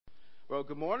Well,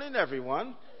 good morning,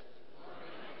 everyone.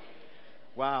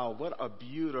 Wow, what a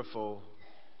beautiful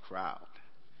crowd.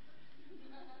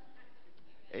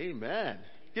 Amen.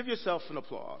 Give yourself an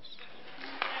applause.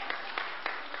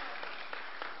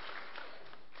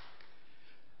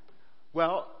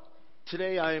 Well,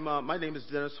 today my name is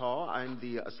Dennis Hall. I'm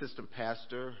the assistant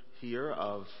pastor here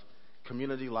of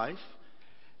Community Life,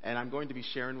 and I'm going to be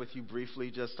sharing with you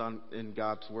briefly just in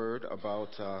God's Word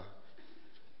about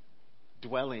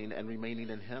dwelling and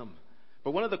remaining in Him. But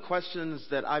one of the questions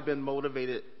that I've been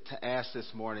motivated to ask this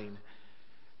morning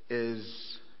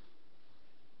is,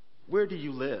 where do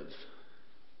you live?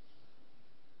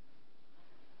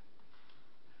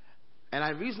 And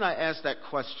the reason I ask that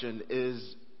question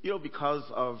is, because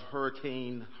of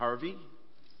Hurricane Harvey.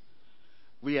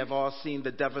 We have all seen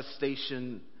the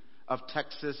devastation of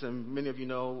Texas, and many of you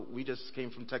know we just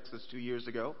came from Texas 2 years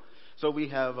ago. So we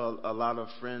have a lot of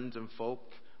friends and folk,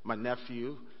 my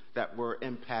nephew, that were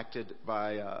impacted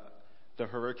by the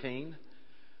hurricane.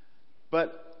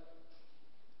 But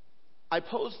I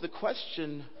pose the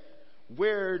question,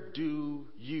 where do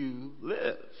you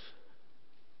live?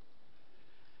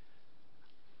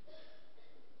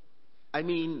 I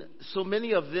mean, so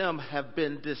many of them have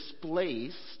been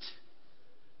displaced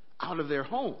out of their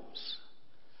homes,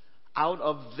 out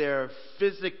of their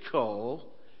physical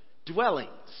dwellings.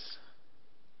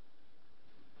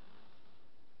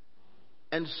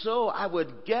 And so I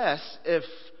would guess if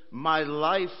my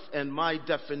life and my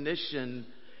definition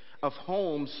of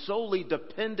home solely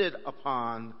depended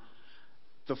upon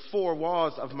the four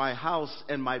walls of my house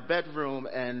and my bedroom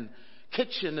and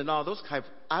kitchen and all those kinds,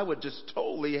 I would just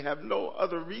totally have no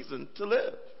other reason to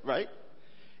live, right?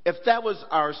 If that was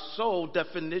our sole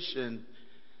definition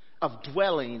of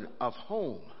dwelling, of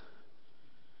home.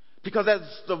 Because as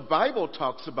the Bible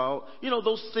talks about,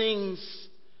 those things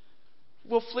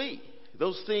will flee.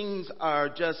 Those things are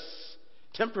just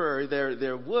temporary.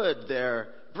 They're wood, they're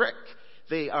brick.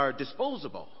 They are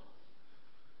disposable.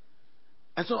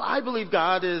 And so I believe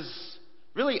God is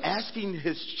really asking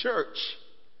His church,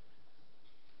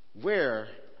 where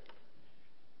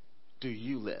do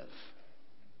you live?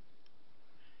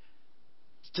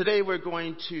 Today we're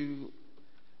going to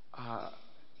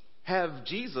have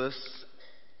Jesus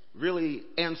really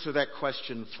answer that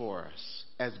question for us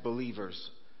as believers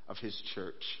of His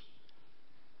church.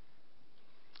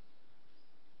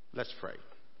 Let's pray.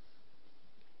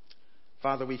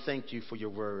 Father, we thank You for Your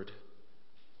word.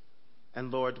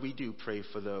 And Lord, we do pray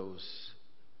for those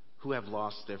who have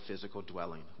lost their physical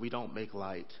dwelling. We don't make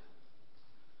light.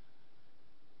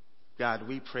 God,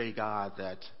 we pray, God,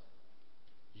 that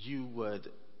You would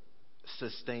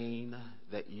sustain,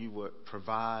 that You would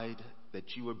provide,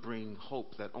 that You would bring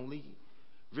hope that only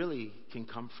really can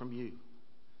come from You.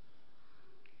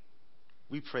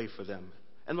 We pray for them.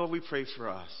 And Lord, we pray for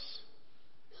us.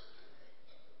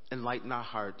 Enlighten our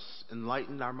hearts,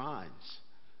 enlighten our minds,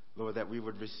 Lord, that we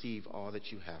would receive all that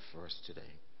You have for us today.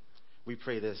 We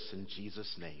pray this in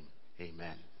Jesus' name.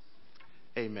 Amen.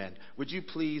 Amen. Would you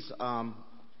please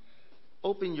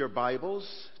open your Bibles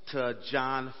to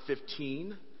John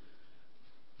 15,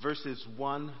 verses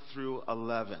 1 through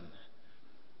 11.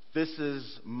 This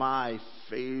is my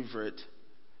favorite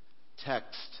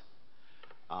text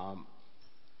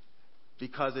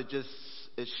because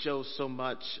it shows so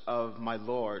much of my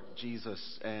Lord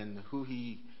Jesus and who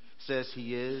He says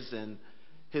He is and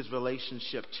His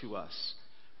relationship to us.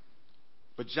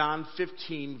 But John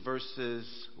 15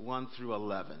 verses 1 through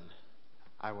 11,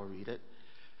 I will read it.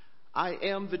 I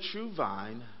am the true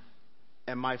vine,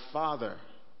 and my Father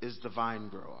is the vine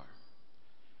grower.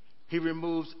 He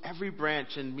removes every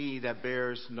branch in me that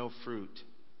bears no fruit.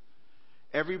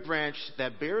 Every branch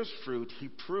that bears fruit, He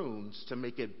prunes to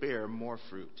make it bear more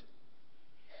fruit.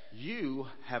 You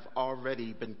have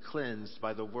already been cleansed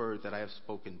by the word that I have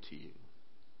spoken to you.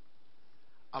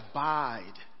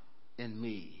 Abide in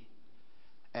me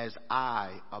as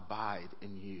I abide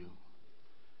in you.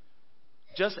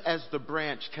 Just as the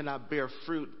branch cannot bear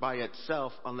fruit by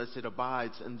itself unless it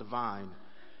abides in the vine,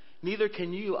 neither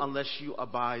can you unless you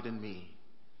abide in me.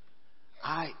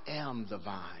 I am the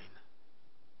vine.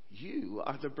 You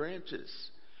are the branches.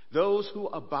 Those who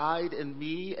abide in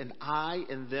me and I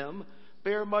in them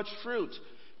bear much fruit,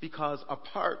 because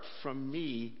apart from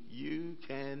me, you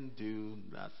can do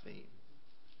nothing.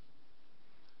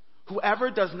 Whoever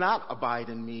does not abide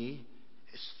in me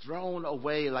is thrown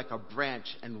away like a branch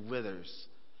and withers.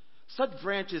 Such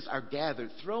branches are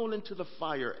gathered, thrown into the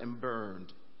fire, and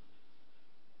burned.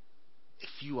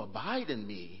 If you abide in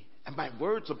me, and my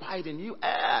words abide in you,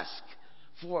 ask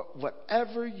for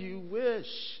whatever you wish,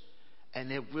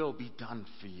 and it will be done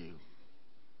for you.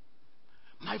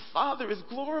 My Father is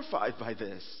glorified by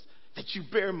this, that you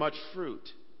bear much fruit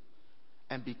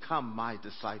and become my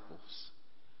disciples.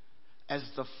 As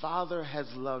the Father has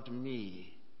loved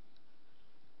me,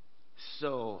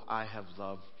 so I have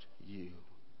loved you.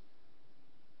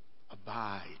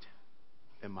 Abide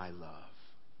in my love.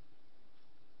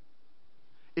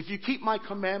 If you keep my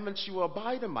commandments, you will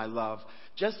abide in my love,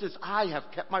 just as I have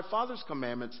kept my Father's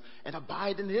commandments and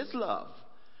abide in his love.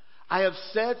 I have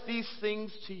said these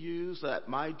things to you so that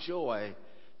my joy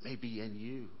may be in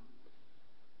you,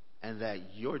 and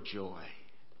that your joy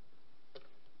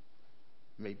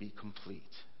may be complete.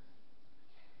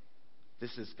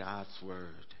 This is God's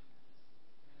word.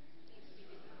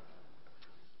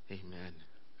 Amen.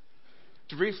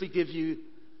 To briefly give you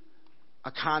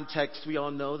a context, we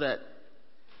all know that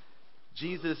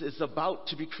Jesus is about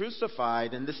to be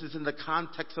crucified, and this is in the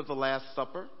context of the Last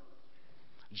Supper.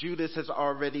 Judas has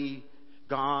already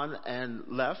gone and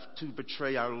left to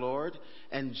betray our Lord,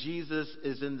 and Jesus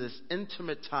is in this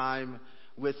intimate time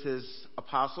with his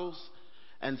apostles,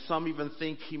 and some even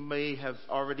think he may have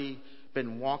already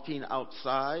been walking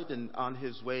outside and on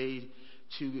his way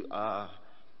to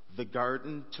the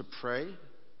garden to pray.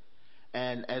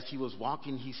 And as he was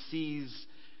walking, he sees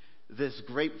this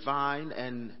grapevine,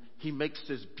 and he makes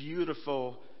this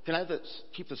beautiful, can I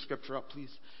keep the scripture up,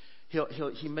 please?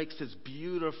 He makes this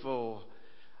beautiful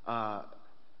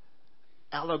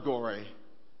allegory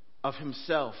of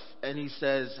himself, and he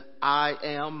says, I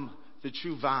am the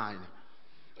true vine.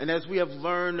 And as we have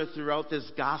learned throughout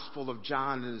this Gospel of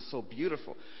John, and it's so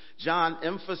beautiful, John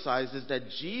emphasizes that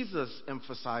Jesus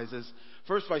emphasizes,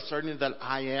 first by starting that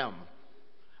I am.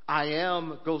 I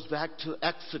am goes back to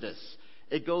Exodus.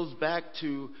 It goes back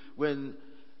to when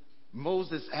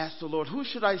Moses asked the Lord, who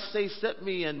should I say sent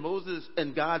me? And Moses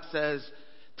and God says,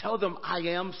 tell them I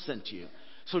am sent you.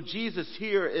 So Jesus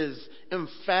here is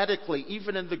emphatically,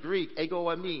 even in the Greek, ego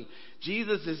eimi,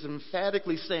 Jesus is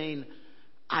emphatically saying,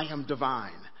 I am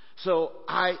divine. So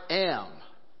I am.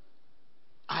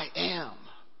 I am.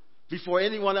 Before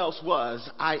anyone else was,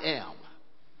 I am.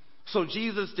 So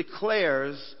Jesus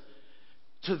declares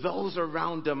to those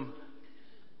around him,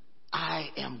 I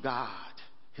am God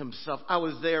himself. I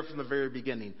was there from the very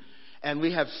beginning. And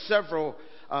we have several,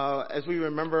 as we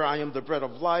remember, I am the bread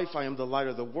of life. I am the light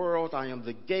of the world. I am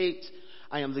the gate.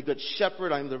 I am the good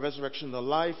shepherd. I am the resurrection of the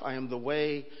life. I am the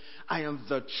way. I am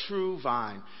the true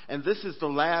vine. And this is the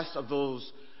last of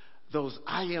those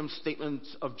I am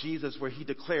statements of Jesus where he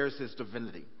declares his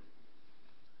divinity.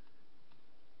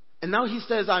 And now he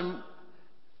says, I'm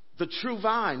the true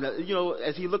vine. You know,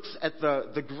 as he looks at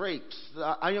the grapes,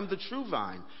 I am the true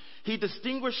vine. He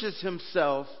distinguishes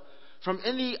himself from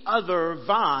any other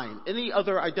vine, any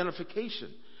other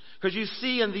identification. Because you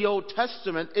see in the Old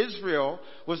Testament, Israel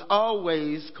was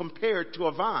always compared to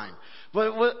a vine.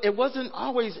 But it wasn't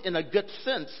always in a good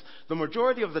sense. The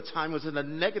majority of the time was in a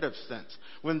negative sense,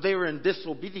 when they were in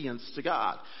disobedience to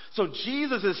God. So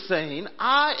Jesus is saying,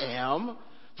 I am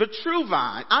the true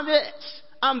vine. I'm it.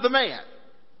 I'm the man.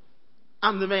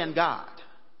 I'm the man God.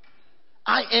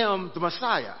 I am the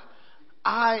Messiah.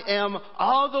 I am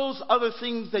all those other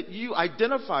things that you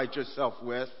identified yourself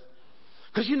with.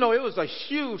 Because you know, it was a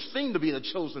huge thing to be the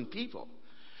chosen people.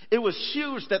 It was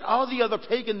huge that all the other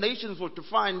pagan nations were to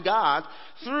find God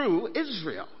through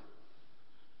Israel.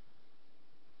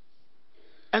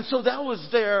 And so that was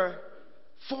their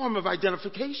form of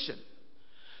identification.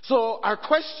 So our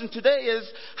question today is,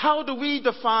 how do we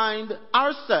define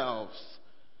ourselves?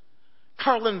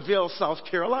 Carlinville, South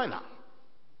Carolina.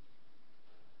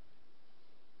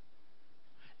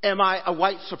 Am I a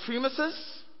white supremacist?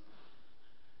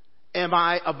 Am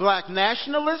I a black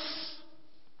nationalist?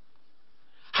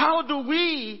 How do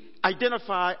we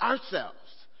identify ourselves?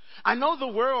 I know the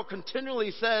world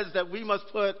continually says that we must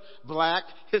put black,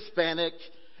 Hispanic,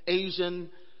 Asian,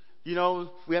 you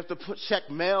know, we have to check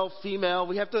male, female.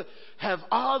 We have to have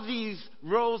all these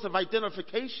roles of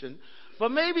identification. But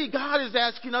maybe God is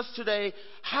asking us today,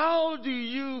 how do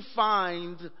you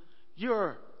find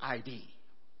your ID?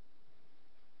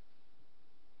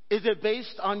 Is it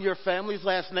based on your family's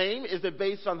last name? Is it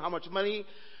based on how much money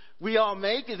we all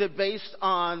make? Is it based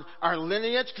on our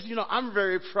lineage? Because, you know, I'm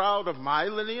very proud of my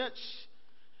lineage.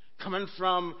 Coming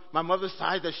from my mother's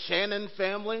side, the Shannon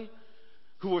family,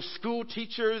 who were school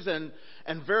teachers and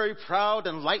very proud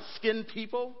and light-skinned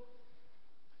people.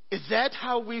 Is that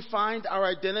how we find our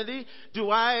identity?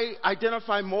 Do I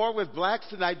identify more with blacks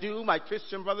than I do my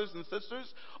Christian brothers and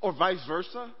sisters, or vice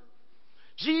versa?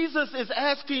 Jesus is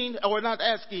asking, or not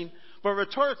asking, but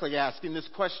rhetorically asking this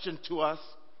question to us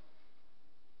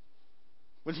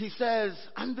when he says,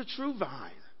 I'm the true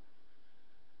vine.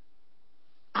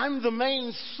 I'm the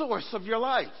main source of your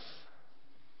life.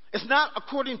 It's not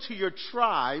according to your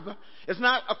tribe. It's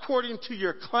not according to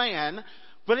your clan,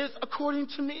 but it's according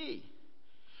to me.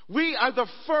 We are the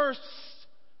first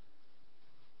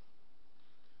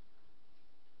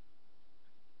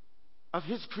of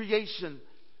his creation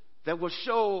that will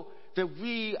show that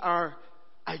we are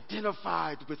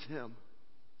identified with him.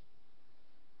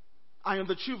 I am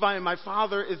the true vine, and my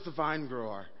Father is the vine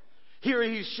grower. Here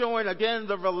he's showing again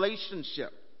the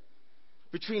relationship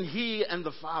between he and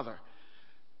the Father.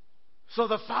 So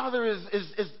the Father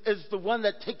is the one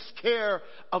that takes care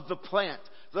of the plant.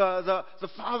 The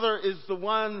Father is the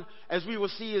one, as we will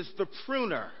see, is the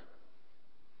pruner.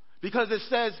 Because it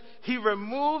says, he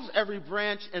removes every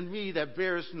branch in me that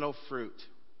bears no fruit.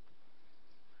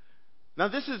 Now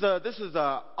this is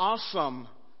a awesome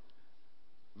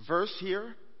verse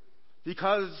here,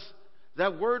 because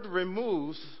that word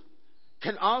removes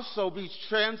can also be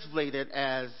translated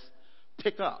as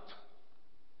pick up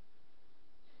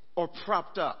or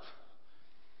propped up.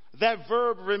 That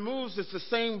verb removes is the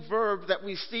same verb that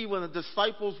we see when the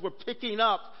disciples were picking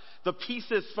up the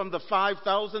pieces from the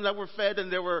 5,000 that were fed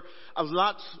and there were a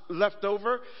lot left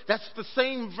over. That's the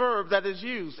same verb that is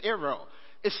used, arrow.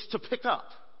 It's to pick up.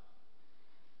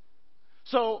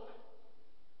 So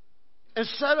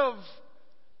instead of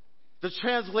the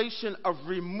translation of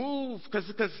remove,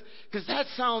 because that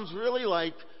sounds really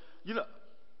like,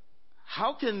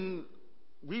 how can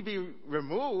we be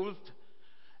removed?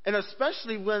 And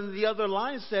especially when the other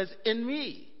line says, in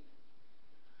me.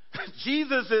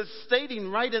 Jesus is stating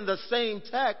right in the same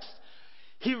text,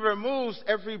 he removes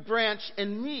every branch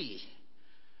in me.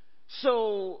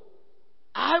 So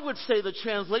I would say the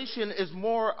translation is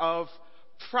more of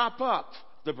prop up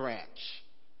the branch.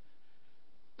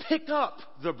 Pick up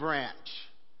the branch.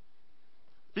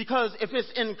 Because if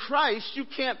it's in Christ, you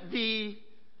can't be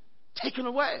taken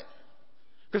away.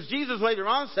 Because Jesus later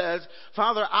on says,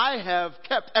 Father, I have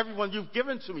kept everyone you've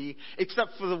given to me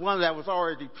except for the one that was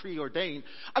already preordained.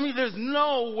 I mean, there's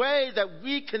no way that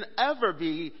we can ever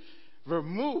be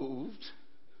removed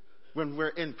when we're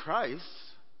in Christ.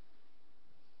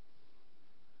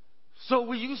 So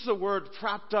we use the word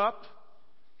propped up.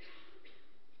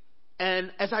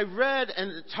 And as I read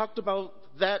and talked about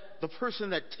that, the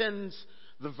person that tends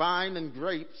the vine and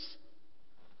grapes,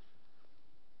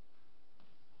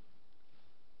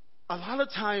 a lot of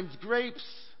times grapes,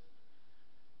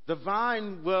 the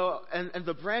vine will, and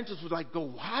the branches would like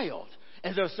go wild.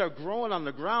 And they'll start growing on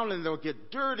the ground and they'll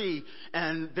get dirty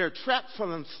and they're trapped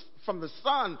from the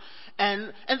sun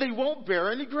and they won't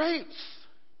bear any grapes.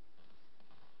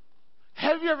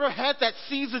 Have you ever had that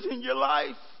season in your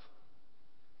life?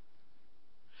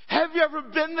 Have you ever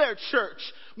been there, church,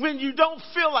 when you don't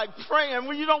feel like praying,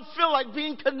 when you don't feel like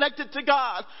being connected to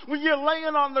God, when you're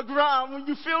laying on the ground, when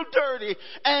you feel dirty,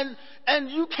 and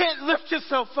you can't lift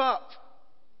yourself up?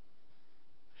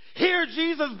 Here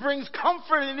Jesus brings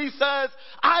comfort and he says,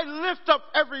 I lift up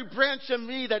every branch in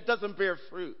me that doesn't bear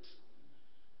fruit.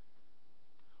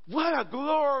 What a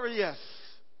glorious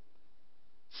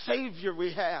Savior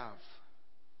we have.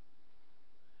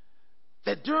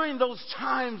 That during those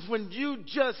times when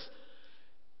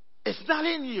it's not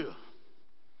in you.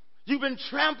 You've been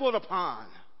trampled upon.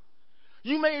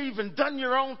 You may have even done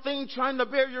your own thing trying to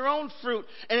bear your own fruit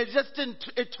and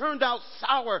it turned out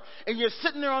sour and you're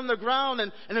sitting there on the ground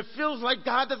and it feels like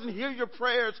God doesn't hear your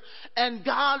prayers. And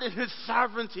God in his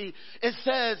sovereignty, it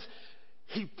says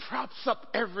he props up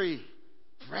every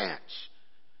branch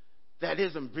that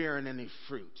isn't bearing any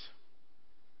fruit.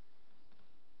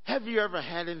 Have you ever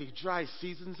had any dry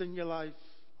seasons in your life?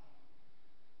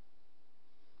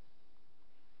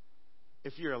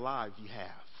 If you're alive, you have.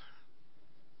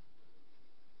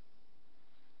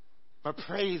 But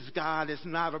praise God, it's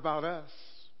not about us.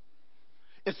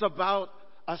 It's about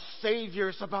a Savior.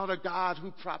 It's about a God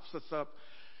who props us up.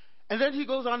 And then he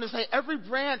goes on to say, every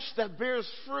branch that bears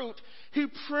fruit, he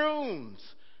prunes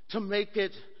to make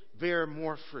it bear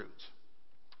more fruit.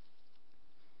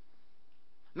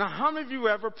 Now, how many of you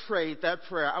ever prayed that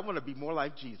prayer? I want to be more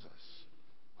like Jesus.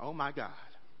 Oh my God.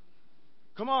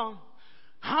 Come on.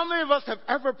 How many of us have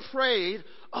ever prayed,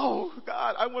 oh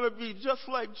God, I want to be just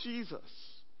like Jesus?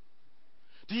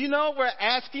 Do you know we're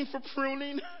asking for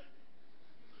pruning?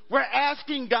 We're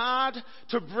asking God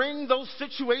to bring those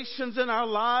situations in our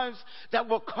lives that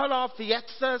will cut off the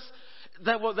excess,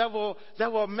 that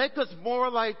will make us more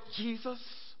like Jesus.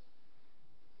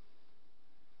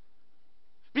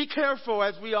 Be careful,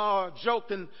 as we all joke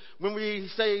and when we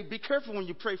say, be careful when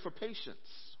you pray for patience.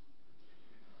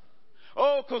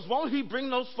 Oh, because won't he bring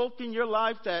those folk in your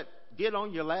life that get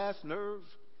on your last nerve?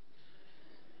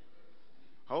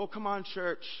 Oh, come on,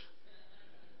 church.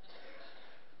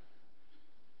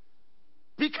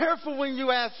 Be careful when you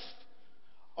ask,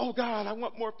 oh God, I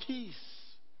want more peace.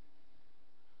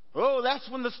 Oh, that's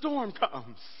when the storm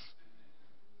comes.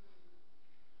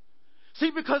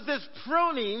 See, because this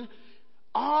pruning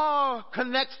all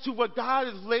connects to what God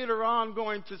is later on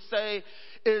going to say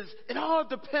is it all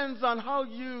depends on how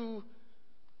you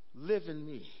live in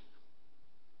me.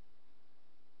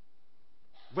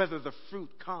 Whether the fruit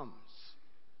comes.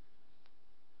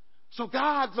 So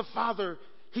God the Father,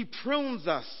 He prunes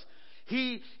us.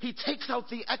 He takes out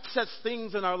the excess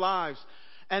things in our lives.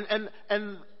 And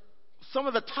some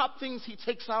of the top things He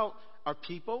takes out are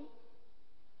people.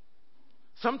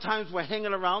 Sometimes we're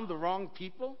hanging around the wrong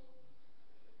people.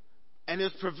 And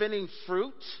it's preventing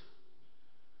fruit,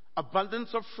 abundance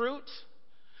of fruit.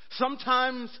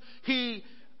 Sometimes He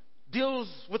deals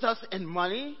with us in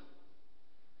money.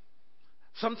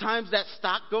 Sometimes that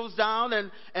stock goes down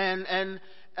and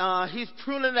He's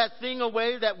pruning that thing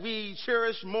away that we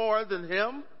cherish more than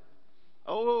Him.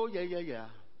 Oh, yeah.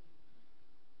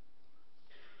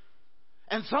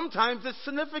 And sometimes it's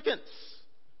significance.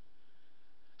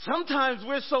 Sometimes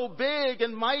we're so big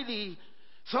and mighty.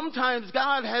 Sometimes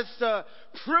God has to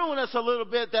prune us a little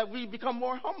bit that we become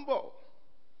more humble.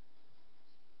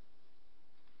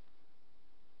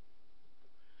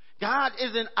 God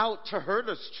isn't out to hurt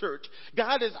us, church.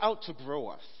 God is out to grow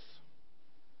us.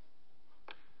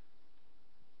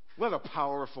 What a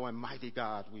powerful and mighty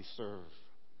God we serve.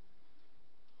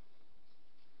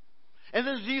 And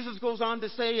then Jesus goes on to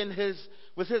say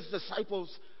with His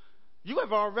disciples, you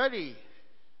have already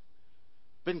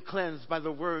been cleansed by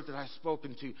the word that I've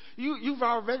spoken to. You've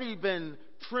already been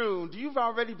pruned. You've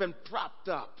already been propped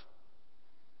up.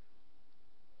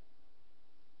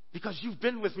 Because you've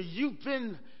been with me. You've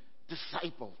been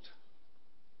discipled.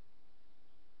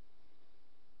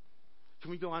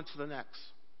 Can we go on to the next?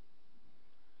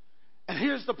 And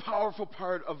here's the powerful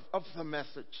part of the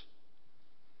message.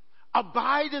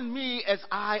 Abide in me as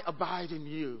I abide in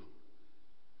you.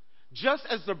 Just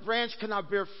as the branch cannot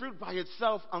bear fruit by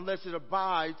itself unless it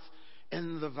abides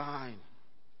in the vine.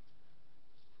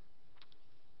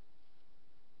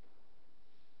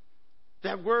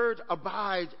 That word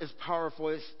abide is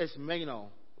powerful. It's meno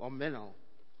or meno.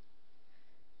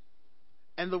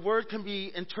 And the word can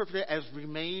be interpreted as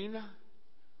remain,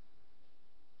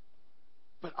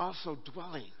 but also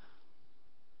dwelling.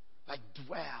 Like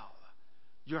dwell.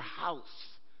 Your house.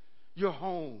 Your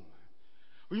home.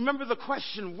 Remember the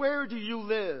question, where do you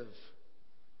live?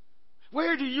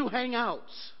 Where do you hang out?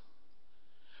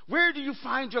 Where do you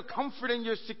find your comfort and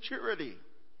your security?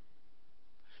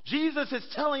 Jesus is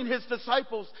telling His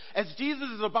disciples, as Jesus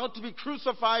is about to be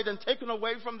crucified and taken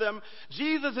away from them,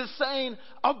 Jesus is saying,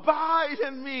 abide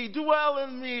in me, dwell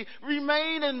in me,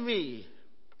 remain in me.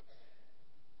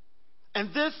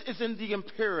 And this is in the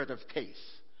imperative case.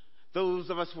 Those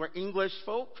of us who are English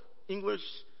folk, English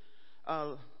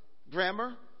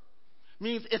grammar,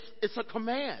 means it's a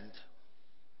command.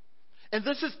 And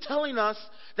this is telling us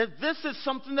that this is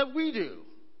something that we do.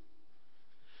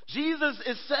 Jesus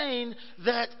is saying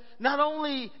that not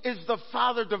only is the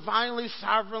Father divinely,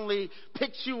 sovereignly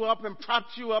picks you up and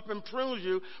props you up and prunes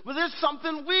you, but there's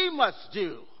something we must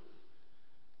do.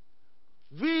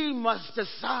 We must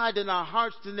decide in our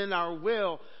hearts and in our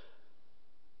will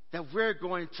that we're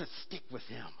going to stick with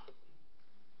Him.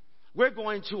 We're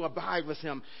going to abide with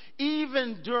Him.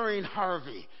 Even during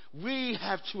Harvey, we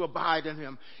have to abide in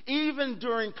Him. Even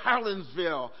during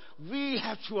Carlinsville, we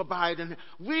have to abide in Him.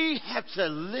 We have to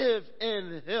live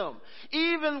in Him.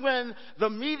 Even when the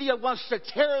media wants to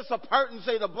tear us apart and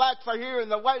say the blacks are here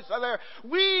and the whites are there,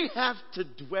 we have to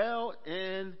dwell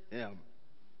in Him.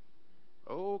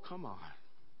 Oh, come on.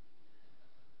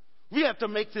 We have to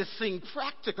make this thing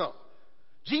practical.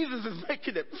 Jesus is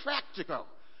making it practical.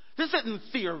 This isn't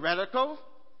theoretical.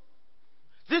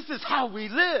 This is how we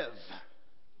live.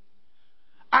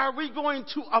 Are we going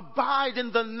to abide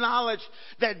in the knowledge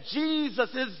that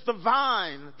Jesus is the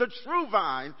vine, the true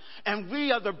vine, and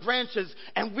we are the branches,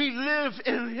 and we live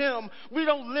in Him? We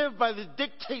don't live by the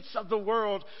dictates of the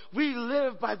world. We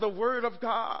live by the Word of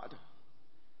God.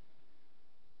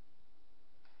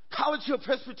 College Hill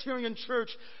Presbyterian Church,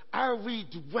 are we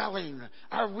dwelling?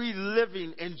 Are we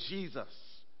living in Jesus?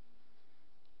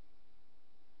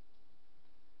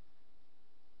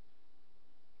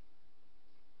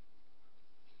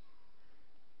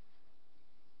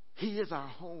 He is our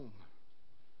home.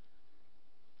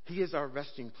 He is our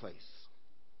resting place.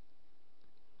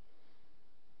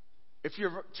 If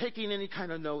you're taking any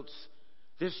kind of notes,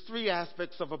 there's 3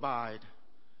 aspects of abide.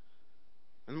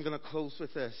 And I'm going to close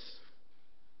with this.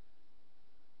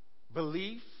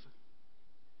 belief,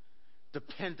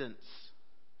 dependence,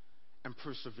 and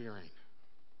persevering.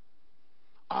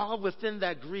 All within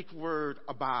that Greek word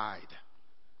abide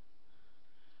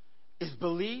is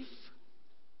belief,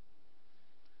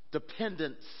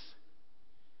 dependence,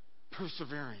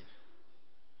 persevering.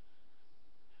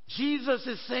 Jesus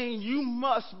is saying, you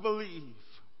must believe.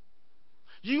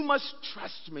 You must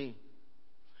trust me.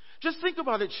 Just think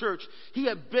about it, church. He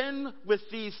had been with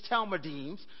these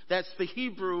Talmudim. That's the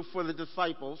Hebrew for the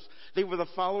disciples. They were the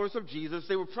followers of Jesus.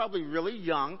 They were probably really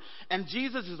young. And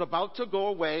Jesus is about to go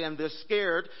away, and they're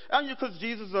scared. Because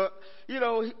Jesus,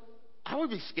 I would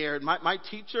be scared. My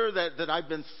teacher that I've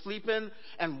been sleeping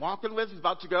and walking with is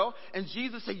about to go. And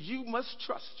Jesus said, you must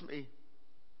trust me.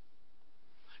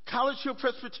 College Hill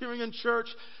Presbyterian Church,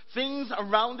 things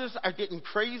around us are getting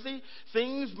crazy.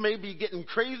 Things may be getting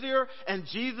crazier. And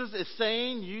Jesus is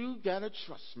saying, you gotta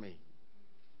trust me.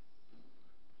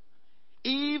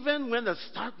 Even when the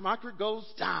stock market goes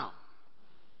down.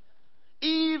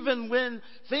 Even when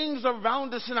things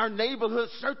around us in our neighborhood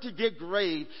start to get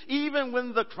grave. Even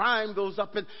when the crime goes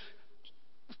up, and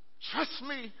trust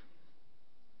me.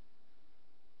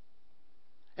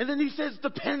 And then he says,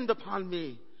 depend upon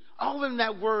me. All in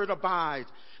that word abide.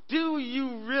 Do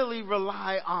you really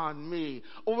rely on me?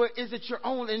 Or is it your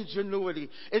own ingenuity?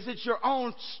 Is it your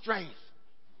own strength?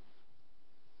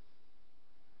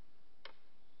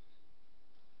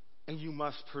 And you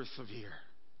must persevere.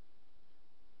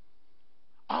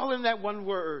 All in that one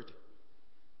word.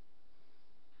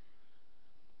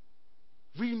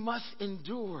 We must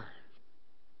endure.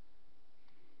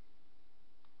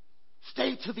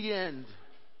 Stay to the end.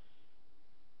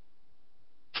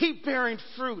 Keep bearing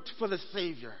fruit for the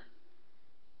Savior.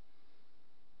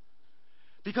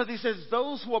 Because he says,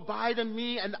 those who abide in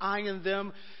me and I in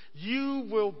them, you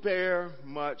will bear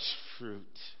much fruit.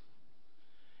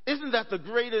 Isn't that the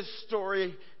greatest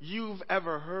story you've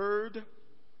ever heard?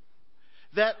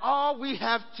 That all we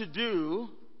have to do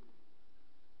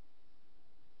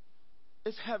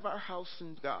is have our house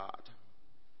in God,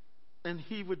 and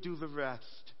he would do the rest.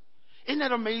 Isn't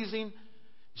that amazing?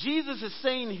 Jesus is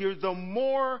saying here, the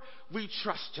more we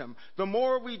trust him, the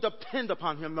more we depend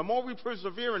upon him, the more we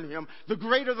persevere in him, the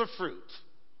greater the fruit.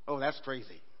 Oh, that's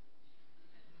crazy.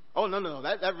 Oh, no,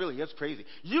 that really is crazy.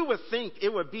 You would think it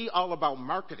would be all about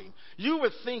marketing. You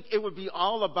would think it would be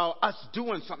all about us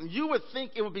doing something. You would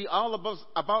think it would be all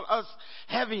about us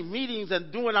having meetings and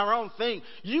doing our own thing.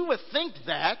 You would think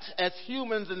that as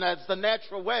humans, and that's the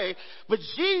natural way. But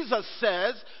Jesus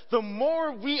says, the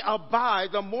more we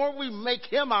abide, the more we make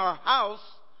him our house,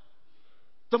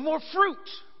 the more fruit.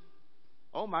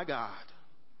 Oh my God.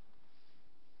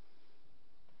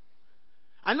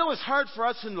 I know it's hard for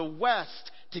us in the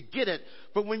West to get it,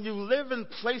 but when you live in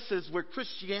places where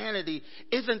Christianity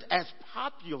isn't as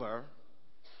popular,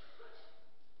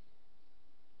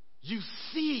 you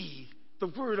see the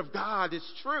Word of God is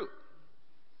true.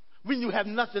 When you have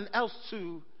nothing else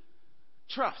to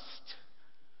trust,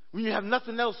 when you have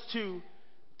nothing else to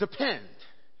depend,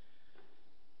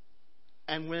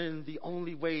 and when the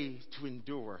only way to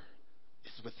endure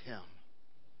is with him.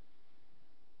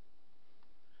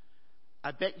 I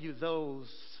bet you those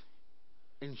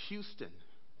in Houston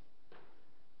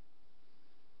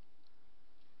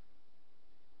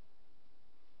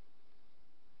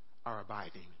are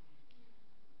abiding.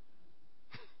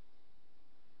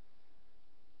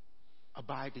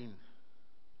 Abiding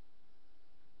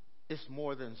is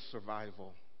more than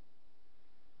survival.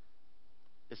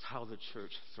 It's how the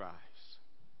church thrives.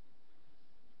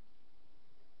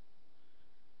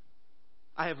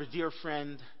 I have a dear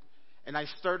friend, and I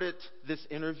started this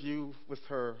interview with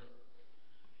her,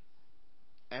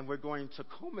 and we're going to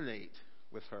culminate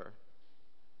with her,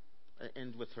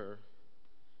 end with her.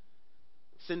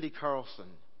 Cindy Carlson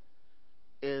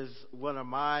is one of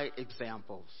my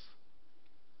examples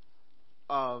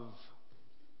of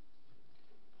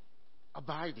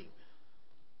abiding,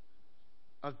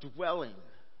 of dwelling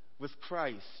with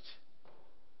Christ.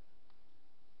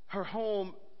 Her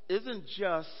home isn't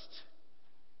just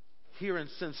here in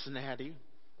Cincinnati,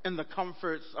 in the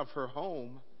comforts of her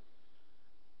home.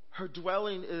 Her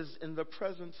dwelling is in the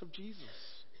presence of Jesus.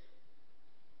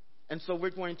 And so we're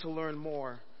going to learn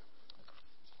more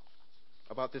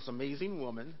about this amazing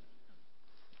woman.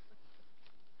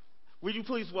 Would you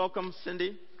please welcome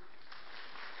Cindy?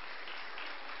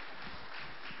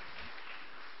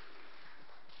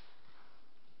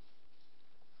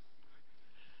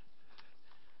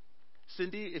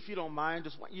 Cindy, if you don't mind,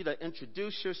 just want you to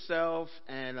introduce yourself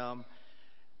and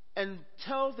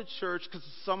tell the church, because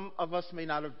some of us may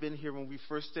not have been here when we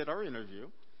first did our interview,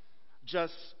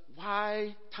 just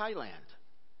why Thailand?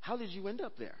 how did you end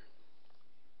up there?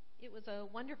 It was a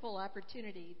wonderful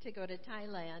opportunity to go to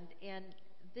Thailand, and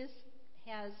this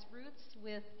has roots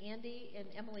with Andy and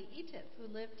Emily Etip,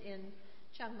 who lived in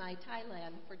Chiang Mai,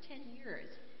 Thailand for 10 years.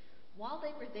 While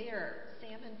they were there,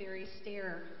 Sam and Barry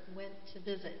Stair went to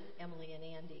visit Emily and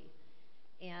Andy.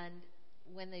 And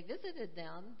when they visited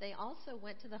them, they also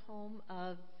went to the home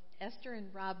of Esther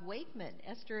and Rob Wakeman.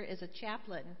 Esther is a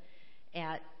chaplain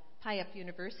at Puyallup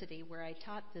University, where I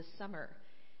taught this summer.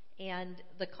 And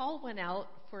the call went out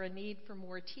for a need for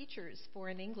more teachers for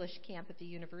an English camp at the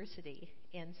university.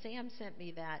 And Sam sent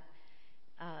me that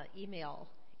email,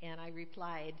 and I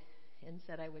replied and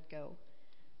said I would go.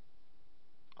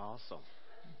 Awesome.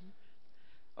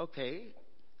 Okay.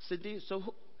 Cindy,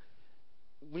 so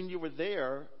when you were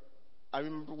there, I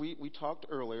remember we talked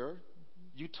earlier.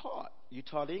 You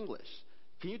taught English.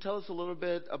 Can you tell us a little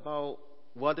bit about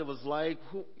what it was like?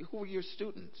 Who were your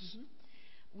students?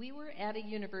 We were at a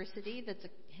university that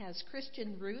has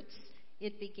Christian roots.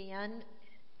 It began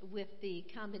with the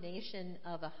combination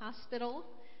of a hospital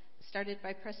started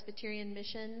by Presbyterian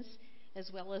Missions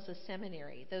as well as a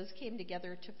seminary. Those came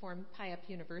together to form Puyallup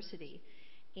University.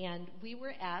 And we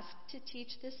were asked to teach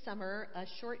this summer a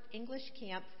short English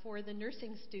camp for the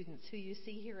nursing students who you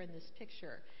see here in this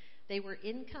picture. They were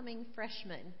incoming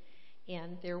freshmen,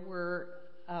 and there were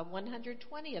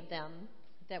 120 of them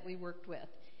that we worked with.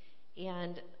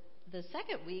 And the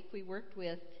second week, we worked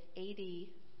with 80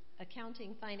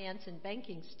 accounting, finance, and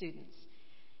banking students.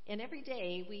 And every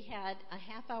day, we had a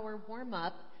half-hour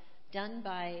warm-up done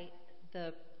by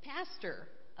the pastor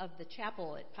of the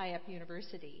chapel at Puyallup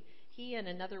University. He and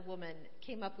another woman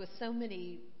came up with so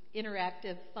many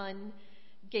interactive, fun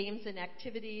games and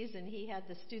activities, and he had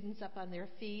the students up on their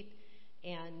feet,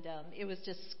 and it was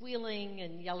just squealing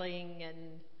and yelling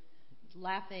and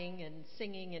laughing and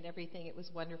singing and everything. It was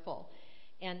wonderful.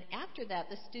 And after that,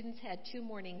 the students had 2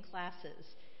 morning classes.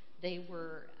 They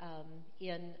were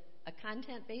in a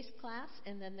content-based class,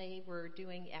 and then they were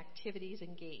doing activities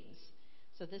and games.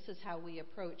 So this is how we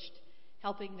approached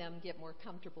helping them get more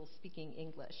comfortable speaking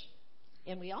English.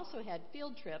 And we also had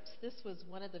field trips. This was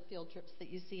one of the field trips that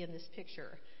you see in this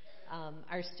picture.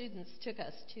 Our students took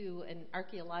us to an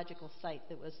archaeological site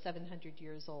that was 700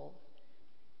 years old.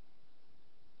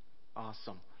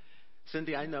 Awesome.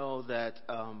 Cindy, I know that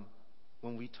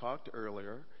when we talked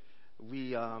earlier,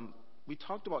 we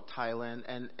talked about Thailand,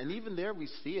 and even there we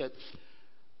see it,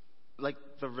 like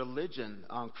the religion.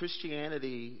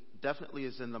 Christianity definitely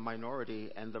is in the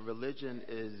minority, and the religion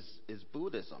is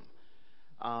Buddhism.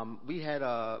 We had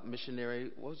a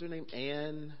missionary, what was her name?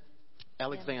 Anne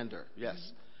Alexander, yes,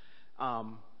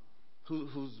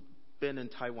 who's been in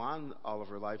Taiwan all of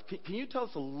her life. Can you tell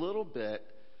us a little bit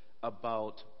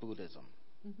about Buddhism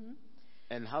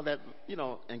and how that,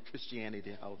 and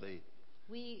Christianity, how they...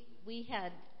 We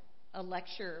had a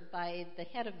lecture by the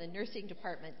head of the nursing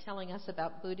department telling us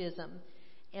about Buddhism.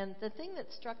 And the thing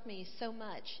that struck me so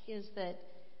much is that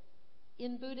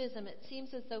in Buddhism, it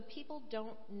seems as though people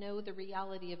don't know the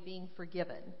reality of being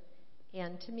forgiven.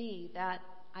 And to me, that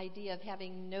idea of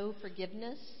having no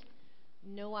forgiveness,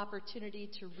 no opportunity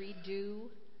to redo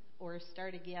or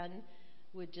start again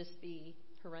would just be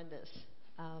horrendous.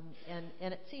 And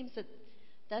it seems that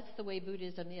that's the way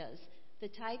Buddhism is. The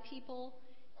Thai people,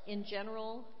 in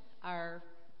general, are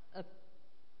a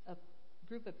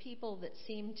group of people that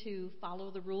seem to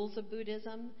follow the rules of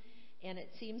Buddhism, and it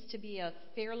seems to be a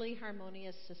fairly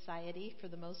harmonious society for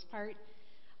the most part.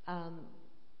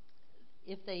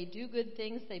 If they do good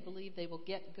things, they believe they will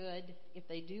get good. If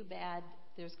they do bad,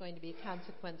 there's going to be a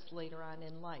consequence later on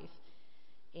in life.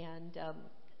 And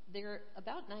there,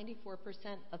 about 94%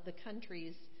 of the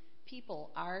country's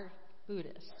people are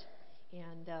Buddhist.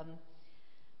 And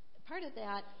part of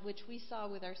that, which we saw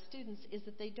with our students, is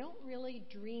that they don't really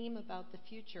dream about the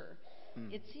future.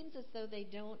 It seems as though they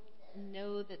don't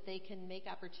know that they can make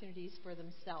opportunities for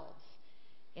themselves.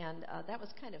 And that was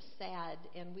kind of sad,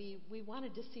 and we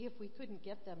wanted to see if we couldn't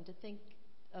get them to think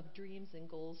of dreams and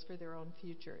goals for their own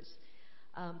futures.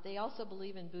 They also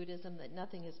believe in Buddhism that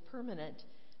nothing is permanent,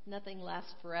 nothing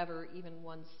lasts forever, even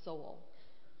one's soul.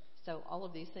 So all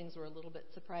of these things were a little bit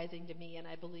surprising to me, and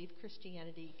I believe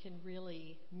Christianity can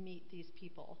really meet these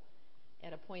people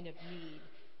at a point of need,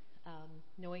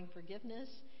 knowing forgiveness,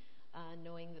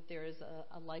 knowing that there is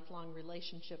a lifelong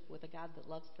relationship with a God that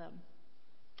loves them.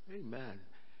 Amen.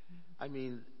 I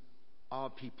mean, all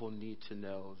people need to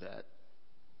know that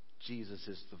Jesus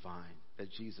is the vine,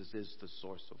 that Jesus is the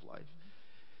source of life.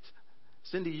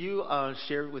 Cindy, you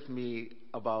shared with me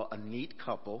about a neat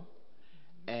couple,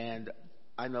 and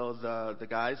I know the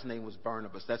guy's name was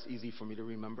Barnabas. That's easy for me to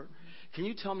remember. Can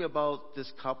you tell me about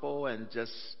this couple and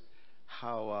just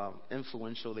how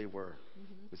influential they were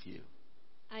with you?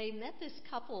 I met this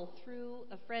couple through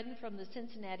a friend from the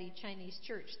Cincinnati Chinese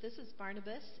Church. This is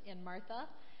Barnabas and Martha.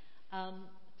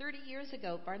 30 years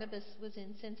ago, Barnabas was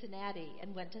in Cincinnati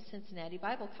and went to Cincinnati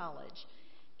Bible College.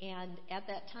 And at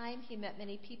that time, he met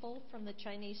many people from the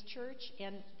Chinese church,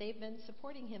 and they've been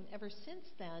supporting him ever since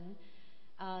then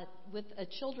with a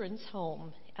children's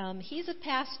home. He's a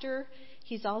pastor.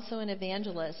 He's also an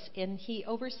evangelist, and he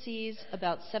oversees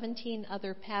about 17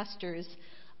 other pastors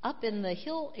up in the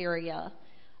hill area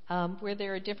where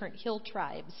there are different hill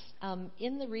tribes.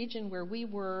 In the region where we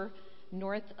were,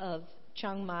 north of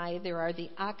Chiang Mai, there are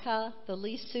the Akha, the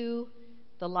Lisu,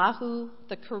 the Lahu,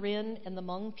 the Karen, and the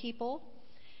Hmong people.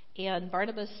 And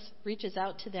Barnabas reaches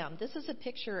out to them. This is a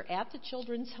picture at the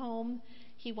children's home.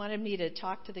 He wanted me to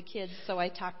talk to the kids, so I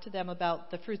talked to them about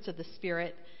the fruits of the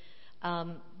Spirit.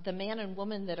 The man and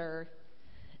woman that are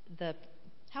the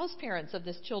house parents of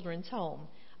this children's home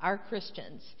are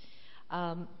Christians.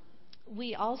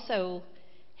 We also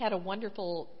had a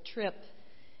wonderful trip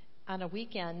on a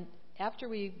weekend. After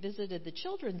we visited the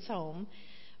children's home,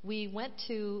 we went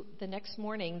to, the next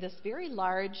morning, this very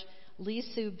large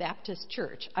Lisu Baptist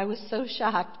Church. I was so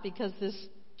shocked because this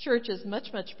church is much,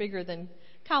 much bigger than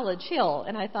College Hill.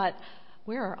 And I thought,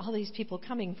 where are all these people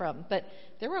coming from? But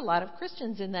there were a lot of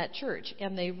Christians in that church,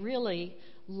 and they really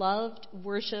loved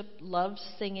worship, loved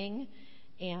singing,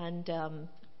 and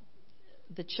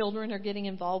the children are getting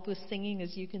involved with singing,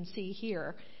 as you can see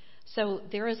here. So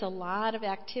there is a lot of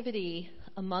activity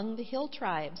among the hill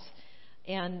tribes,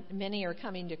 and many are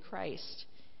coming to Christ.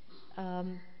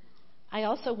 I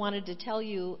also wanted to tell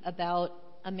you about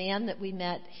a man that we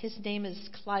met. His name is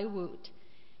Clay Woot,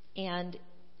 and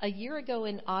a year ago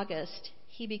in August,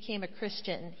 he became a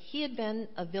Christian. He had been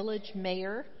a village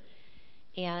mayor,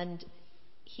 and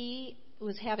he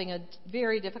was having a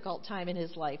very difficult time in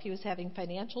his life. He was having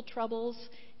financial troubles.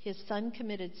 His son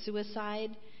committed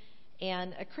suicide,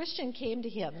 and a Christian came to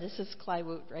him. This is Clay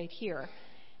Woot right here.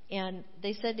 And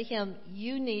they said to him,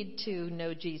 you need to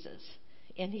know Jesus.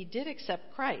 And he did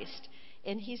accept Christ.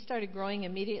 And he started growing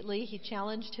immediately. He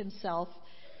challenged himself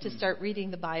to start reading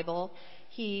the Bible.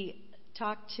 He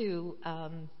talked to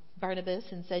Barnabas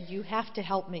and said, you have to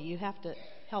help me. You have to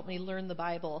help me learn the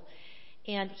Bible.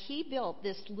 And he built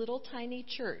this little tiny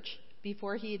church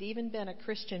before he had even been a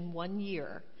Christian 1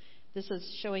 year. This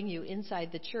is showing you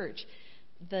inside the church.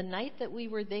 The night that we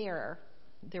were there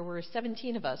were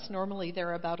 17 of us. Normally there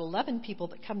are about 11 people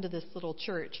that come to this little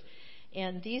church.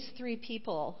 And these 3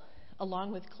 people,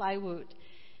 along with Clay Woot,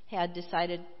 had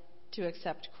decided to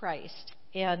accept Christ.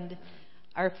 And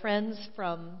our friends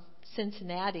from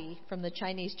Cincinnati, from the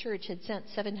Chinese church, had sent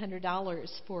 $700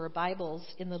 for Bibles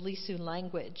in the Lisu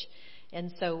language.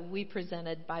 And so we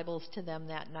presented Bibles to them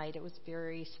that night. It was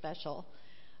very special,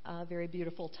 a very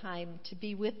beautiful time to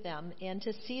be with them and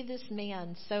to see this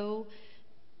man so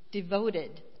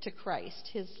devoted to Christ.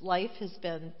 His life has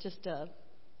been just a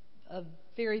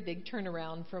very big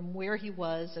turnaround from where he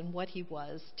was and what he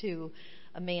was to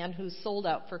a man who's sold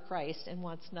out for Christ and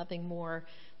wants nothing more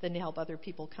than to help other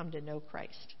people come to know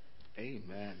Christ.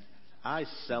 Amen. I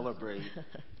celebrate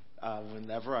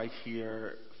whenever I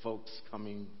hear folks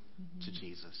coming to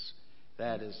Jesus.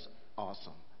 That is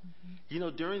awesome. You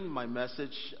know, during my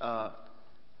message,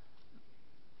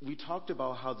 we talked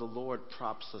about how the Lord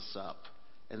props us up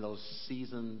in those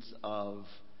seasons of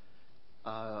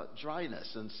dryness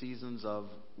and seasons of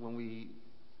when we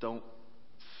don't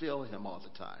feel Him all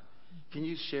the time. Can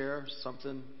you share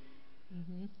something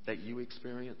that you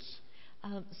experience?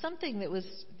 Something that was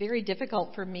very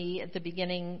difficult for me at the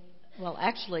beginning, well,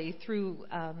 actually through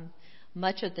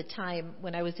much of the time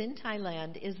when I was in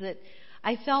Thailand, is that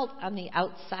I felt on the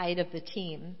outside of the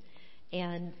team.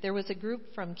 And there was a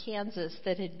group from Kansas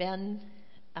that had been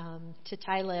to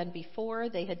Thailand before.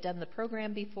 They had done the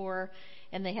program before,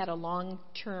 and they had a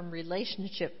long-term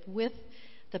relationship with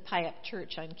the Payap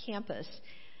Church on campus.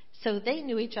 So they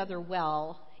knew each other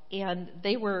well, and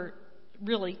they were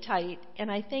really tight.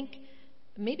 And I think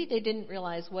maybe they didn't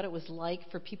realize what it was like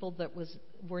for people that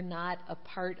were not a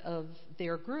part of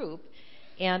their group.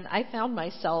 And I found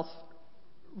myself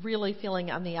really feeling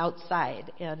on the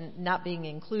outside and not being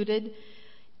included.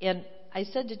 And I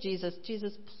said to Jesus,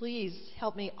 Jesus, please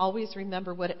help me always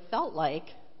remember what it felt like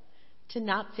to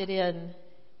not fit in,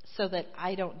 so that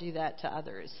I don't do that to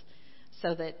others,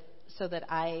 so that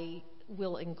I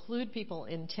will include people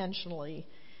intentionally.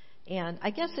 And I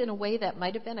guess in a way that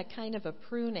might have been a kind of a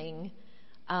pruning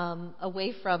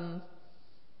away from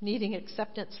needing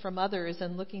acceptance from others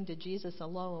and looking to Jesus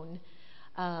alone.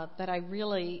 but I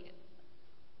really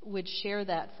would share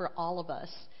that for all of us.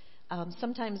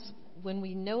 Sometimes when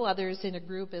we know others in a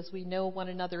group, as we know one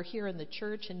another here in the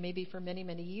church and maybe for many,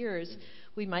 many years,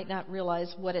 we might not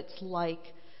realize what it's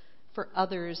like for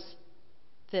others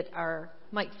that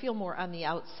might feel more on the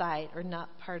outside or not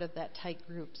part of that tight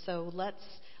group. So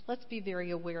let's be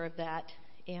very aware of that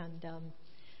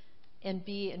and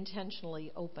be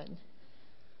intentionally open.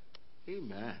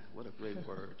 Amen. What a great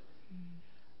word.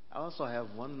 I also have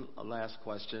one last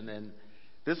question, and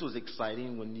this was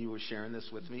exciting when you were sharing this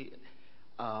with me.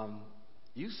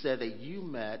 You said that you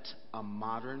met a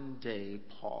modern-day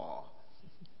Paul,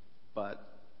 but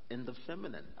in the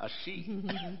feminine, a she.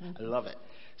 I love it.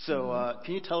 So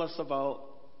can you tell us about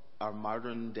our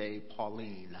modern-day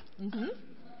Pauline?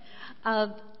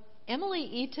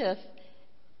 Emily Etiff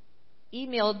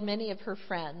emailed many of her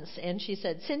friends, and she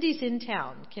said, Cindy's in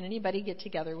town. Can anybody get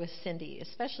together with Cindy?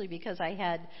 Especially because I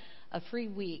had a free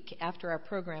week after our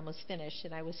program was finished,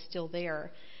 and I was still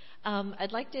there.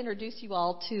 I'd like to introduce you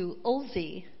all to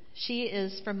Ulzi. She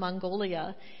is from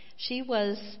Mongolia. She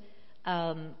was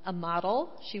a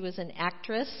model. She was an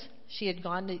actress. She had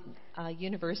gone to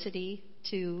university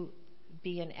to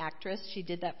be an actress. She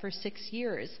did that for 6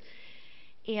 years.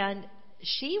 And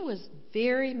she was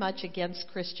very much against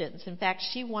Christians. In fact,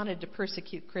 she wanted to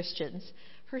persecute Christians.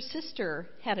 Her sister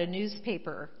had a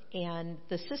newspaper, and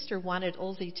the sister wanted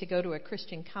Ulzi to go to a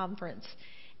Christian conference.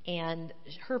 And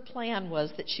her plan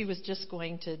was that she was just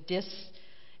going to diss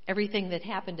everything that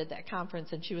happened at that conference,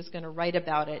 and she was going to write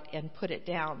about it and put it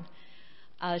down.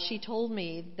 She told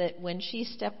me that when she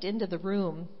stepped into the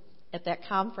room at that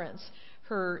conference,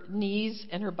 her knees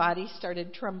and her body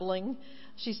started trembling.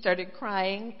 She started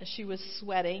crying. She was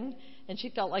sweating, and she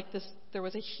felt like there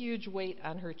was a huge weight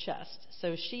on her chest.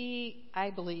 So she, I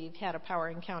believe, had a power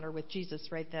encounter with Jesus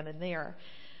right then and there.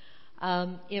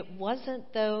 It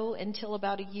wasn't, though, until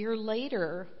about a year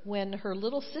later when her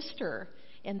little sister,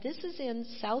 and this is in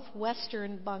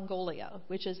southwestern Mongolia,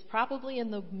 which is probably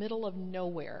in the middle of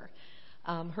nowhere,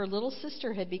 her little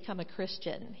sister had become a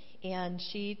Christian, and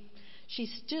she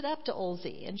stood up to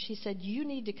Ulzi, and she said, you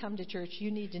need to come to church.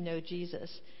 You need to know Jesus.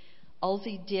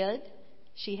 Ulzi did.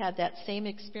 She had that same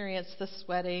experience, the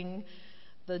sweating,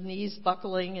 the knees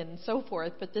buckling, and so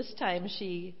forth, but this time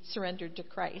she surrendered to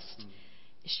Christ.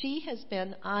 She has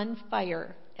been on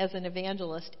fire as an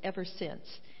evangelist ever since.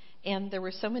 And there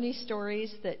were so many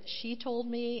stories that she told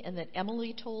me and that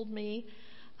Emily told me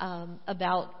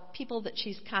about people that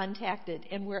she's contacted.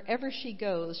 And wherever she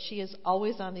goes, she is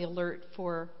always on the alert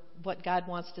for what God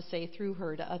wants to say through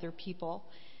her to other people.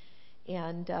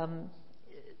 And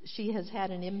she has had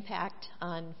an impact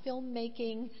on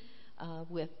filmmaking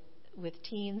with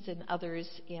teens and others,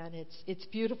 and it's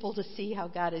beautiful to see how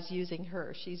God is using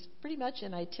her. She's pretty much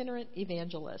an itinerant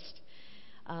evangelist.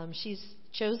 She's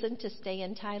chosen to stay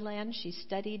in Thailand. She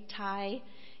studied Thai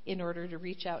in order to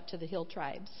reach out to the hill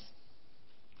tribes.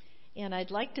 And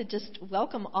I'd like to just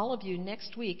welcome all of you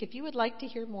next week. If you would like to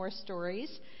hear more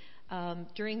stories,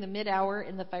 during the mid-hour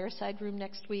in the fireside room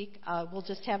next week, we'll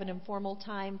just have an informal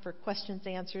time for questions,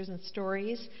 answers, and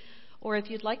stories. Or if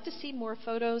you'd like to see more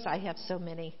photos, I have so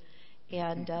many.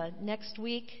 And next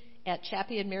week at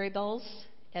Chappie and Marybell's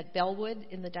at Bellwood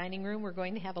in the dining room, we're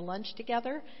going to have a lunch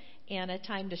together and a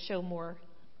time to show more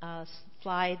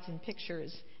slides and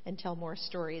pictures and tell more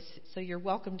stories. So you're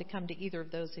welcome to come to either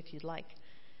of those if you'd like.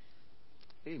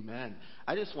 Amen.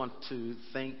 I just want to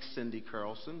thank Cindy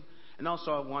Carlson. And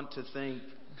also I want to thank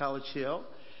College Hill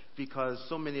because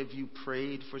so many of you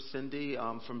prayed for Cindy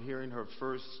from hearing her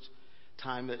first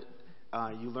time that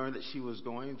you learned that she was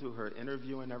going through her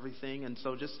interview and everything. And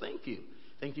so just thank you.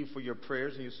 Thank you for your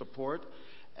prayers and your support.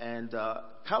 And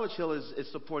College Hill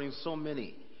is supporting so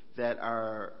many that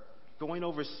are going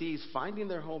overseas, finding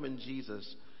their home in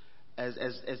Jesus as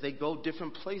they go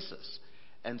different places.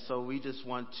 And so we just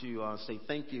want to say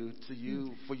thank you to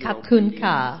you for your obedience.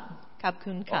 Kap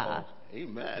kun ka.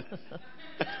 Amen.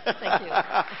 Thank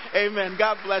you. Amen.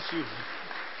 God bless you.